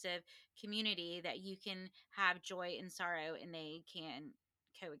a sense of community that you can have joy and sorrow and they can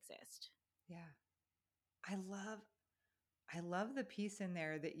coexist. Yeah. I love I love the piece in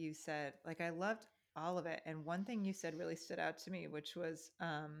there that you said. Like I loved all of it. And one thing you said really stood out to me, which was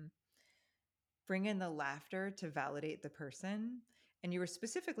bring in the laughter to validate the person. And you were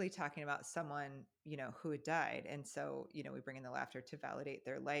specifically talking about someone, who had died. And so, we bring in the laughter to validate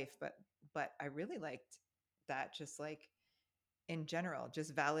their life. But I really liked that, just like in general,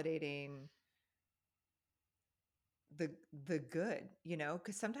 just validating the good,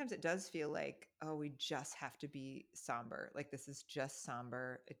 because sometimes it does feel like, oh, we just have to be somber. Like this is just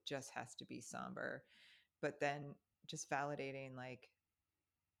somber. It just has to be somber. But then just validating, like,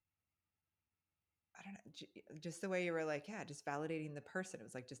 I don't know, just the way you were like, yeah, just validating the person. It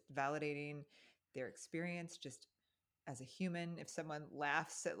was like just validating their experience, just as a human if someone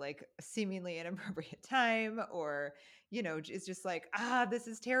laughs at like a seemingly inappropriate time, or is just like, this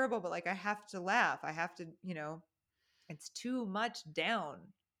is terrible, but like I have to laugh, I have to, it's too much down,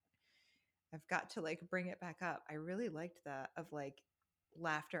 I've got to like bring it back up. I really liked that, of like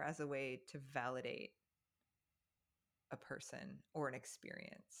laughter as a way to validate a person or an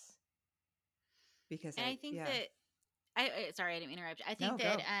experience, because And I think yeah. that sorry, I didn't interrupt you. I think No,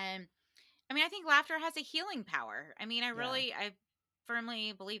 that go. I mean, I think laughter has a healing power. I mean, Yeah. I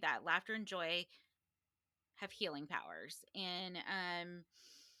firmly believe that laughter and joy have healing powers. And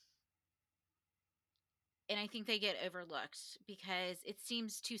I think they get overlooked because it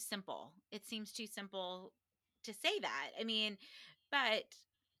seems too simple. It seems too simple to say that. I mean, but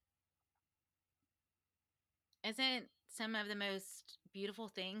isn't some of the most beautiful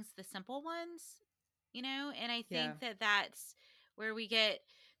things the simple ones? And I Yeah. think that that's where we get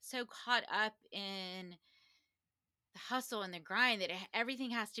so caught up in the hustle and the grind that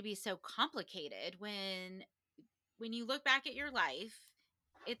everything has to be so complicated. When you look back at your life,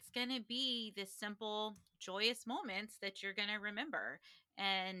 it's going to be the simple joyous moments that you're going to remember.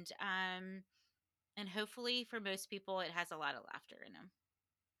 And hopefully for most people it has a lot of laughter in them.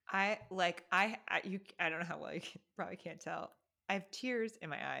 I don't know how well you probably can't tell. I have tears in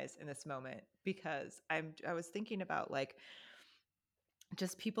my eyes in this moment because I was thinking about like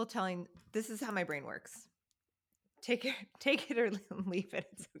just people telling, this is how my brain works. Take it or leave it.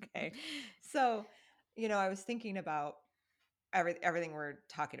 It's okay. So, I was thinking about everything we're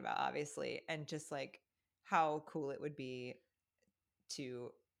talking about, obviously, and just like how cool it would be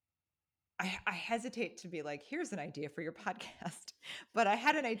to. I hesitate to be like, here's an idea for your podcast, but I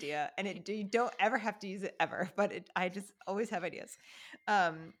had an idea, and you don't ever have to use it ever, but I just always have ideas.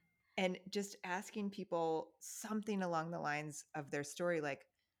 Um, and just asking people something along the lines of their story, like,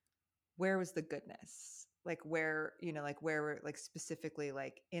 where was the goodness? Like where, like where were like specifically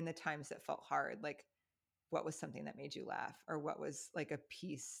like in the times that felt hard, like what was something that made you laugh, or what was like a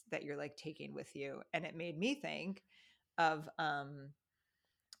piece that you're like taking with you? And it made me think of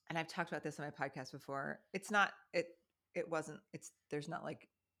and I've talked about this on my podcast before. It wasn't it's there's not like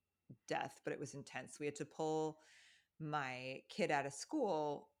death, but it was intense. We had to pull my kid out of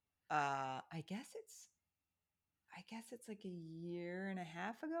school. I guess it's like a year and a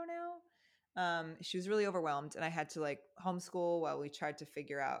half ago now. She was really overwhelmed, and I had to like homeschool while we tried to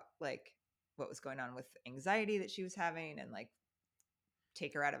figure out like what was going on with anxiety that she was having, and like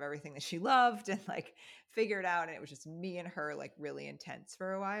take her out of everything that she loved, and like figure it out. And it was just me and her, like really intense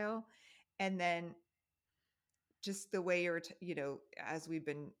for a while. And then just the way as we've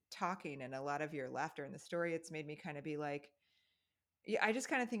been talking and a lot of your laughter in the story, it's made me kind of be like, yeah, I just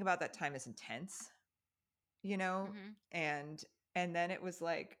kind of think about that time as intense, you know? Hmm. And then it was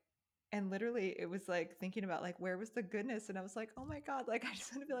like, and literally it was like thinking about like where was the goodness? And I was like, oh my God, like I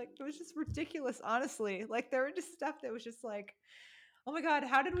just want to be like, it was just ridiculous, honestly. Like there were just stuff that was just like, oh my God,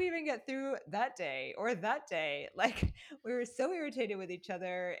 how did we even get through that day or that day? Like we were so irritated with each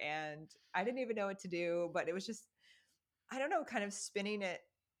other, and I didn't even know what to do, but it was just, I don't know, kind of spinning it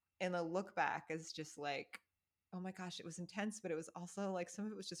in the look back as just like, oh my gosh, it was intense, but it was also like some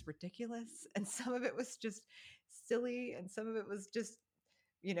of it was just ridiculous, and some of it was just silly, and some of it was just,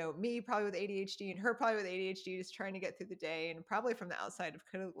 me probably with ADHD and her probably with ADHD just trying to get through the day. And probably from the outside it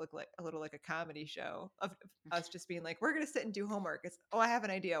could have looked like a little like a comedy show of us just being like, we're going to sit and do homework. It's, oh, I have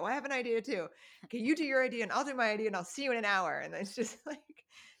an idea. Oh, I have an idea too. Okay, you do your idea and I'll do my idea and I'll see you in an hour. And it's just like,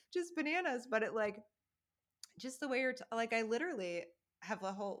 just bananas. But it like, just the way like, I literally have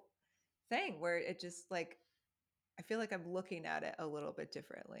a whole thing where it just like, I feel like I'm looking at it a little bit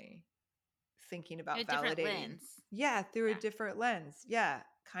differently, thinking A about different validating. lens. Yeah, through a Yeah. different lens. Yeah,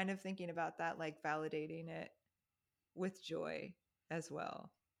 kind of thinking about that, like validating it with joy as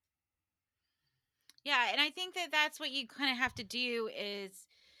well. Yeah, and I think that that's what you kind of have to do is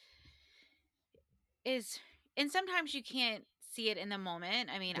and sometimes you can't see it in the moment.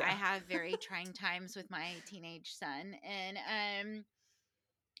 I mean, I Yeah. have very trying times with my teenage son, and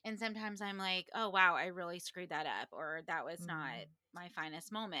sometimes I'm like, "Oh wow, I really screwed that up," or "That was not Mm. my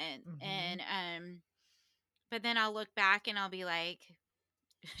finest moment." And Mhm. but then I'll look back and I'll be like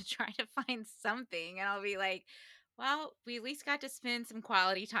trying to find something, and I'll be like, well, we at least got to spend some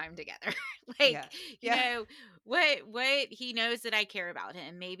quality time together. Yeah. Like, Yeah. what he knows that I care about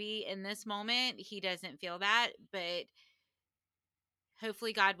him. Maybe in this moment he doesn't feel that, but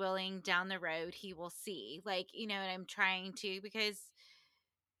hopefully, God willing, down the road he will see. Like, and I'm trying to, because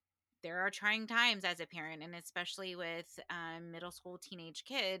there are trying times as a parent, and especially with middle school teenage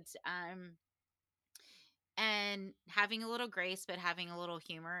kids. And having a little grace but having a little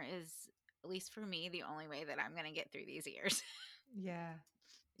humor is at least for me, the only way that I'm going to get through these years. Yeah.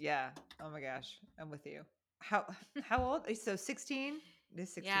 Yeah. Oh my gosh. I'm with you. How old? So 16?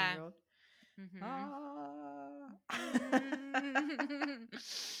 This Yeah. 16-year-old. Mm-hmm. Ah. Mm-hmm.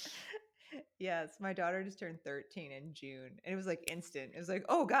 Yes, my daughter just turned 13 in June. And it was like instant. It was like,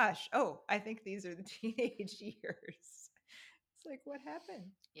 oh gosh, oh, I think these are the teenage years. It's like, what happened?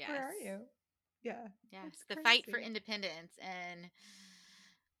 Where Yes. are you? Yeah, it's Yes. The fight for crazy. independence, and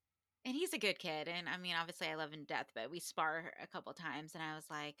he's a good kid, and I mean, obviously I love him to death, but we spar a couple times, and I was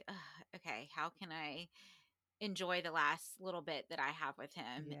like, "Ugh, okay, how can I enjoy the last little bit that I have with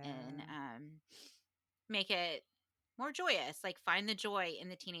him and Yeah. make it more joyous, like find the joy in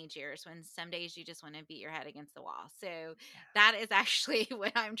the teenage years when some days you just want to beat your head against the wall." So that is actually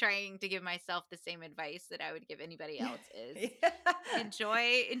what I'm trying to give myself, the same advice that I would give anybody Yeah. else is Yeah.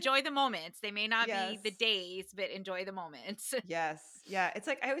 enjoy the moments. They may not be the Yes. days, but enjoy the moments. Yes. Yeah. It's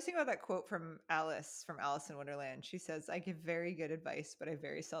like I always think about that quote from Alice in Wonderland. She says, I give very good advice, but I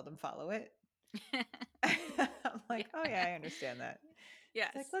very seldom follow it. I'm Yeah. like, oh yeah, I understand that. It's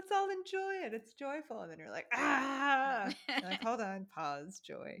like, Yes. let's all enjoy it. It's joyful. And then you're like, ah. You're like, hold on, pause,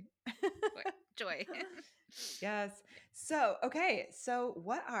 joy. Joy. Yes. So, okay. So,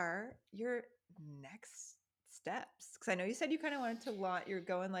 what are your next steps? Because I know you said you kind of wanted to launch. You're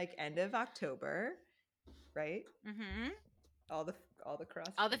going like end of October, right? Mm-hmm. All the all the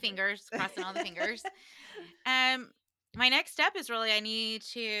crossed All the fingers. fingers, crossing all the fingers. Um, my next step is really, I need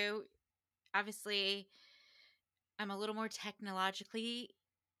to, obviously, I'm a little more technologically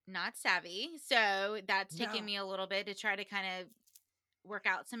not savvy, so that's taking No. me a little bit to try to kind of work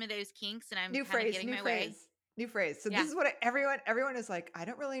out some of those kinks, and I'm New kind of phrase, getting new my way. phrase, new phrase. So this Yeah. is what everyone is like, I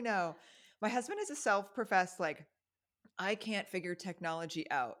don't really know. My husband is a self-professed like I can't figure technology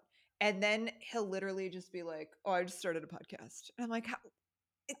out. And then he'll literally just be like, "Oh, I just started a podcast." And I'm like, "How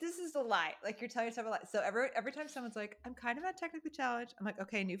this is a lie. Like you're telling yourself a lie." So every time someone's like, "I'm kind of not technically challenged." I'm like,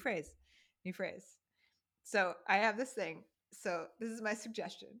 "Okay, new phrase. New phrase." So I have this thing. So this is my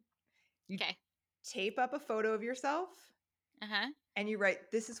suggestion. You Okay. tape up a photo of yourself Uh-huh. and you write,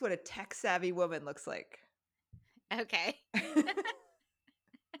 "This is what a tech savvy woman looks like." Okay.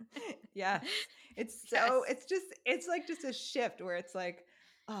 Yes. It's so Yes. it's like just a shift where it's like,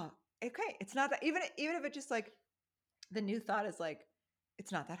 oh, okay, it's not that even if it just like the new thought is like,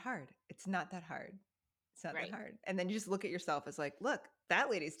 it's not that hard. It's not that hard. It's not that Right. hard. And then you just look at yourself as like, look, that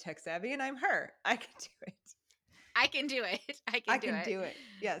lady's tech savvy and I'm her. I can do it. I can do it. I I can do can it. do it.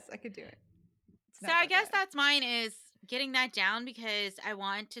 Yes, I can do it. It's So not I that guess bad. that's mine, is getting that down, because I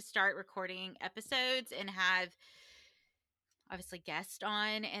want to start recording episodes and have obviously guests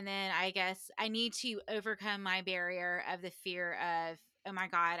on, and then I guess I need to overcome my barrier of the fear of, oh my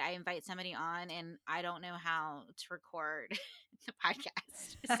god, I invite somebody on and I don't know how to record the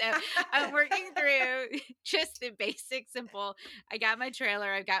podcast. So I'm working through just the basic simple. I got my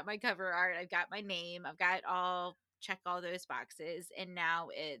trailer, I've got my cover art, I've got my name, I've got all, check all those boxes, and now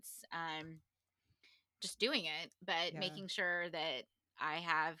it's just doing it, but Yeah. making sure that I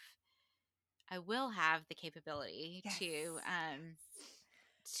have, I will have the capability Yes.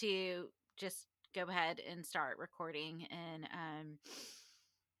 to just go ahead and start recording and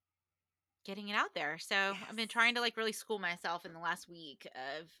getting it out there. So I've been Yes. trying to like really school myself in the last week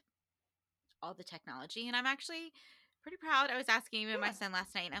of all the technology, and I'm actually pretty proud. I was asking even my Yeah. son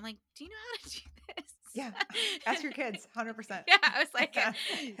last night, and I'm like, "Do you know how to do Yeah. this?" Ask your kids, 100%. Yeah, I was like, They're like,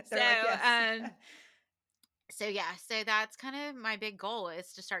 yes. so yeah, so that's kind of my big goal,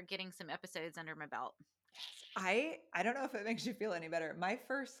 is to start getting some episodes under my belt. I don't know if it makes you feel any better. My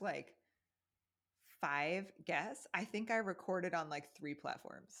first like 5 guests, I think I recorded on like 3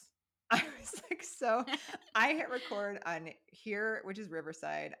 platforms. I was like, so I hit record on here, which is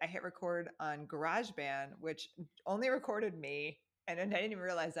Riverside. I hit record on GarageBand, which only recorded me. And I didn't even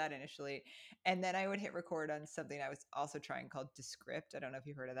realize that initially. And then I would hit record on something I was also trying called Descript. I don't know if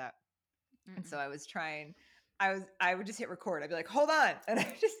you heard of that. And so Mm-mm. I was trying, I would just hit record. I'd be like, hold on. And I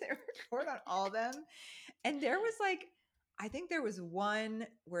just hit record on all of them. And there was like, I think there was one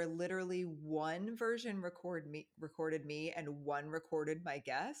where literally one version recorded me and one recorded my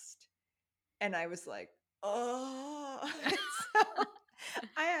guest. And I was like, oh. So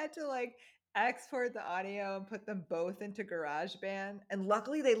I had to like export the audio and put them both into GarageBand. And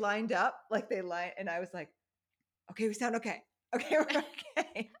luckily they lined up, like they lined, and I was like, okay, we sound okay. Okay, we're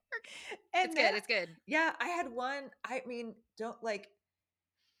okay. It's And then good. It's good. yeah, I had one. I mean, don't like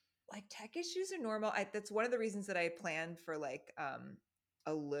tech issues are normal. That's one of the reasons that I planned for like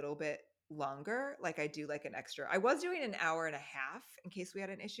a little bit longer. Like I do like an extra. I was doing an hour and a half in case we had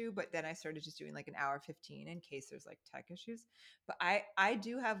an issue, but then I started just doing like an hour 15 in case there's like tech issues. But I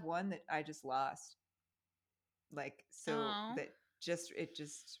do have one that I just lost. Like so Oh. that just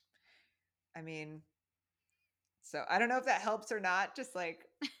I mean, so I don't know if that helps or not. Just like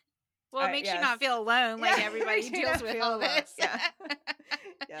Well, it makes you yes. not feel alone, like Yeah, it everybody makes me deals not with feel all alone. this. Yeah.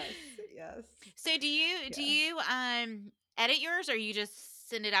 Yes, yes. So do Yeah. you edit yours, or you just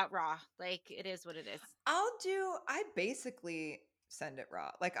send it out raw? Like it is what it is. I basically send it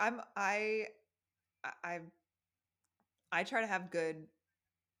raw. Like I I try to have good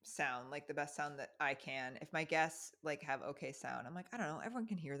sound, like the best sound that I can. If my guests like have okay sound, I'm like, I don't know, everyone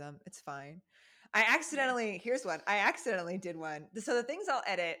can hear them. It's fine. Yeah. Here's one. I accidentally did one. So the things I'll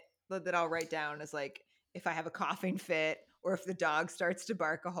edit that I'll write down is like if I have a coughing fit or if the dog starts to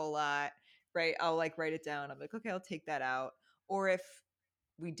bark a whole lot, right? I'll like write it down. I'm like, okay, I'll take that out. Or if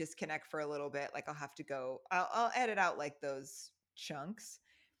we disconnect for a little bit, like I'll have to go, I'll edit out like those chunks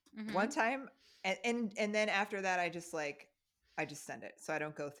one Mm-hmm. time. And then after that, I just send it. So I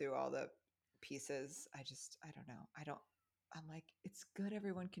don't go through all the pieces. I don't know. I'm like, it's good.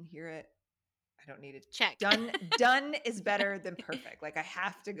 Everyone can hear it. I don't need it. Check. Done is better than perfect. Like I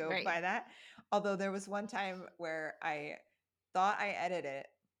have to go Right. by that. Although there was one time where I thought I edited it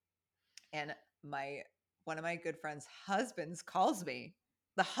and my one of my good friends' husbands calls me.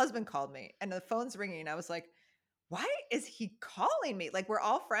 The husband called me and the phone's ringing. I was like, why is he calling me? Like we're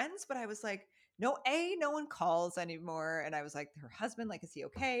all friends, but I was like, no, no one calls anymore. And I was like, her husband, like, is he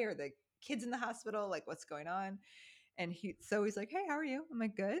okay? Or the kids in the hospital? Like, what's going on? And he's like, hey, how are you? I'm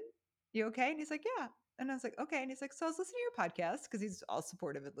like, good. You okay? And he's like, yeah. And I was like, okay. And he's like, so I was listening to your podcast because he's all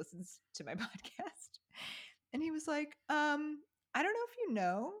supportive and listens to my podcast. And he was like, I don't know if you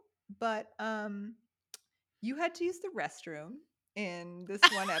know, but you had to use the restroom in this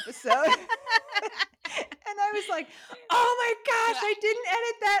one episode. And I was like, oh my gosh, I didn't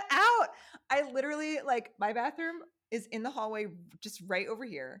edit that out. I literally, like, my bathroom is in the hallway just right over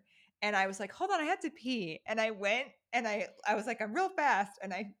here. And I was like, hold on, I had to pee. And I went and I was like, I'm real fast.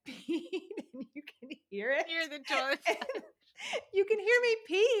 And I peed and you can hear it. Hear the toilet. And you can hear me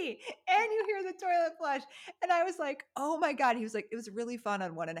pee and you hear the toilet flush. And I was like, oh my God. He was like, it was really fun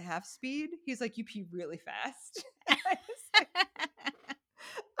on 1.5 speed. He's like, you pee really fast. And I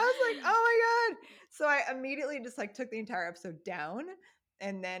was like, oh my God. So I immediately just like took the entire episode down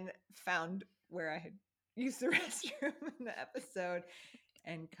and then found where I had used the restroom in the episode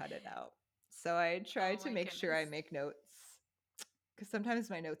and cut it out. So I try Oh to my make sure I goodness. make notes because sometimes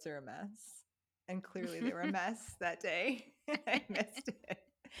my notes are a mess. And clearly they were a mess that day. I missed it.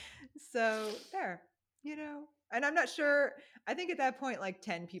 So there, and I'm not sure. I think at that point, like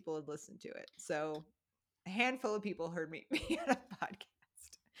 10 people had listened to it. So a handful of people heard me be on a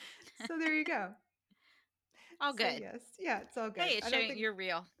podcast. So there you go. All So good. yes, yeah, it's all good. Hey, it's I don't showing think, you're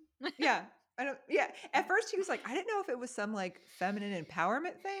real. yeah, I don't, yeah. At first he was like, I didn't know if it was some like feminine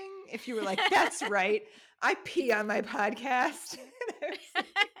empowerment thing. If you were like, that's right, I pee on my podcast. And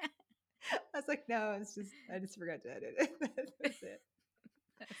I was like, no, I just forgot to edit it. That's it.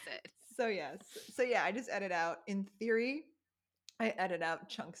 That's it. So yes, so yeah, I just edit out. In theory, I edit out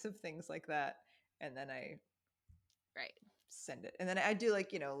chunks of things like that, and then I Right. send it, and then I do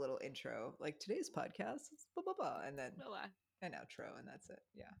like a little intro, like today's podcast, is blah blah blah, and then Well, an outro, and that's it.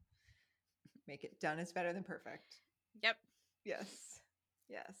 Yeah. Make it done is better than perfect. yep. Yes.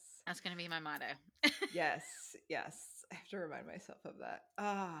 Yes. That's going to be my motto. Yes. Yes. I have to remind myself of that.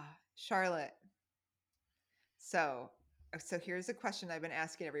 Charlotte. So here's a question I've been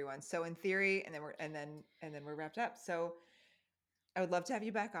asking everyone. So in theory, and then we're wrapped up. So I would love to have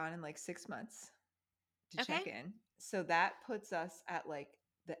you back on in like 6 months to Okay. check in. So that puts us at like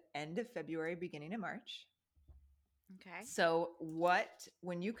the end of February, beginning of March. Okay. So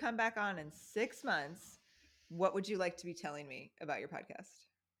when you come back on in 6 months, what would you like to be telling me about your podcast?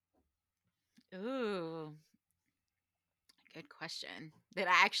 Ooh, good question. That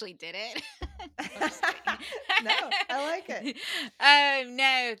I actually did it. No, I like it.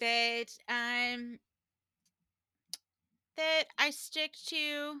 No, that I stick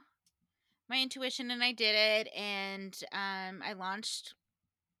to my intuition and I did it, and I launched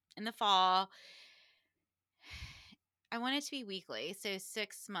in the fall. I want it to be weekly, so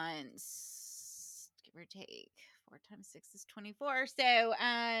 6 months, give or take. 4 times 6 is 24. So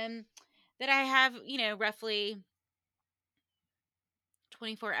that I have, roughly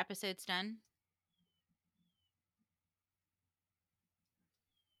 24 episodes done.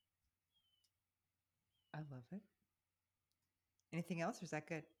 I love it. Anything else, or is that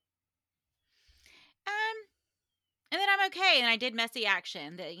good? Um, And then I'm okay. And I did messy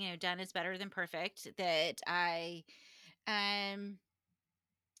action that, done is better than perfect, that I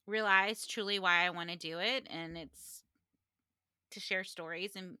realized truly why I want to do it. And it's to share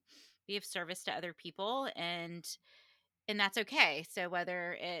stories and be of service to other people. And that's okay. So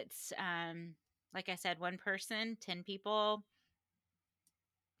whether it's, like I said, one person, 10 people,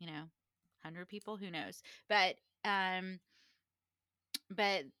 100 people, who knows, um,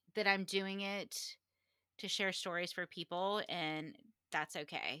 but that I'm doing it to share stories for people, and that's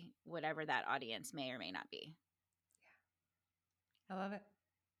okay, whatever that audience may or may not be. I love it.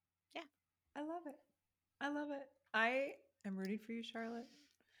 Yeah. I love it. I love it. I am rooting for you, Charlotte.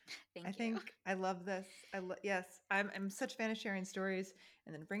 Thank I you. think I love this. Yes, I'm such a fan of sharing stories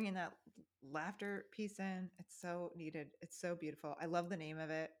and then bringing that laughter piece in. It's so needed. It's so beautiful. I love the name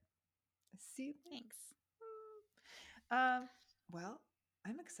of it. See, Thanks. um, well,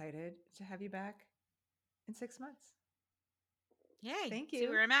 I'm excited to have you back in 6 months. Yay. Thank See you.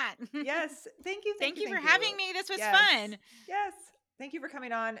 where I'm at. Yes. Thank you. Thank you for having me. This was fun. Yes. Thank you for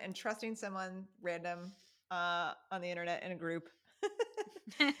coming on and trusting someone random on the internet in a group.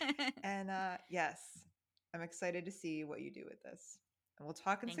 And yes, I'm excited to see what you do with this. And we'll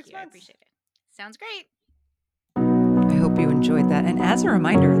talk in Thank 6 you. I months. appreciate it. Sounds great. I hope you enjoyed that. And as a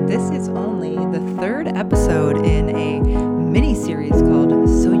reminder, this is only the 3rd episode in a mini series called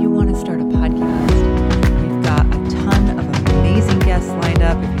So You Want to Start a Podcast. We've got a ton of amazing guests lined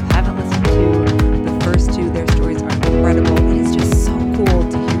up. If you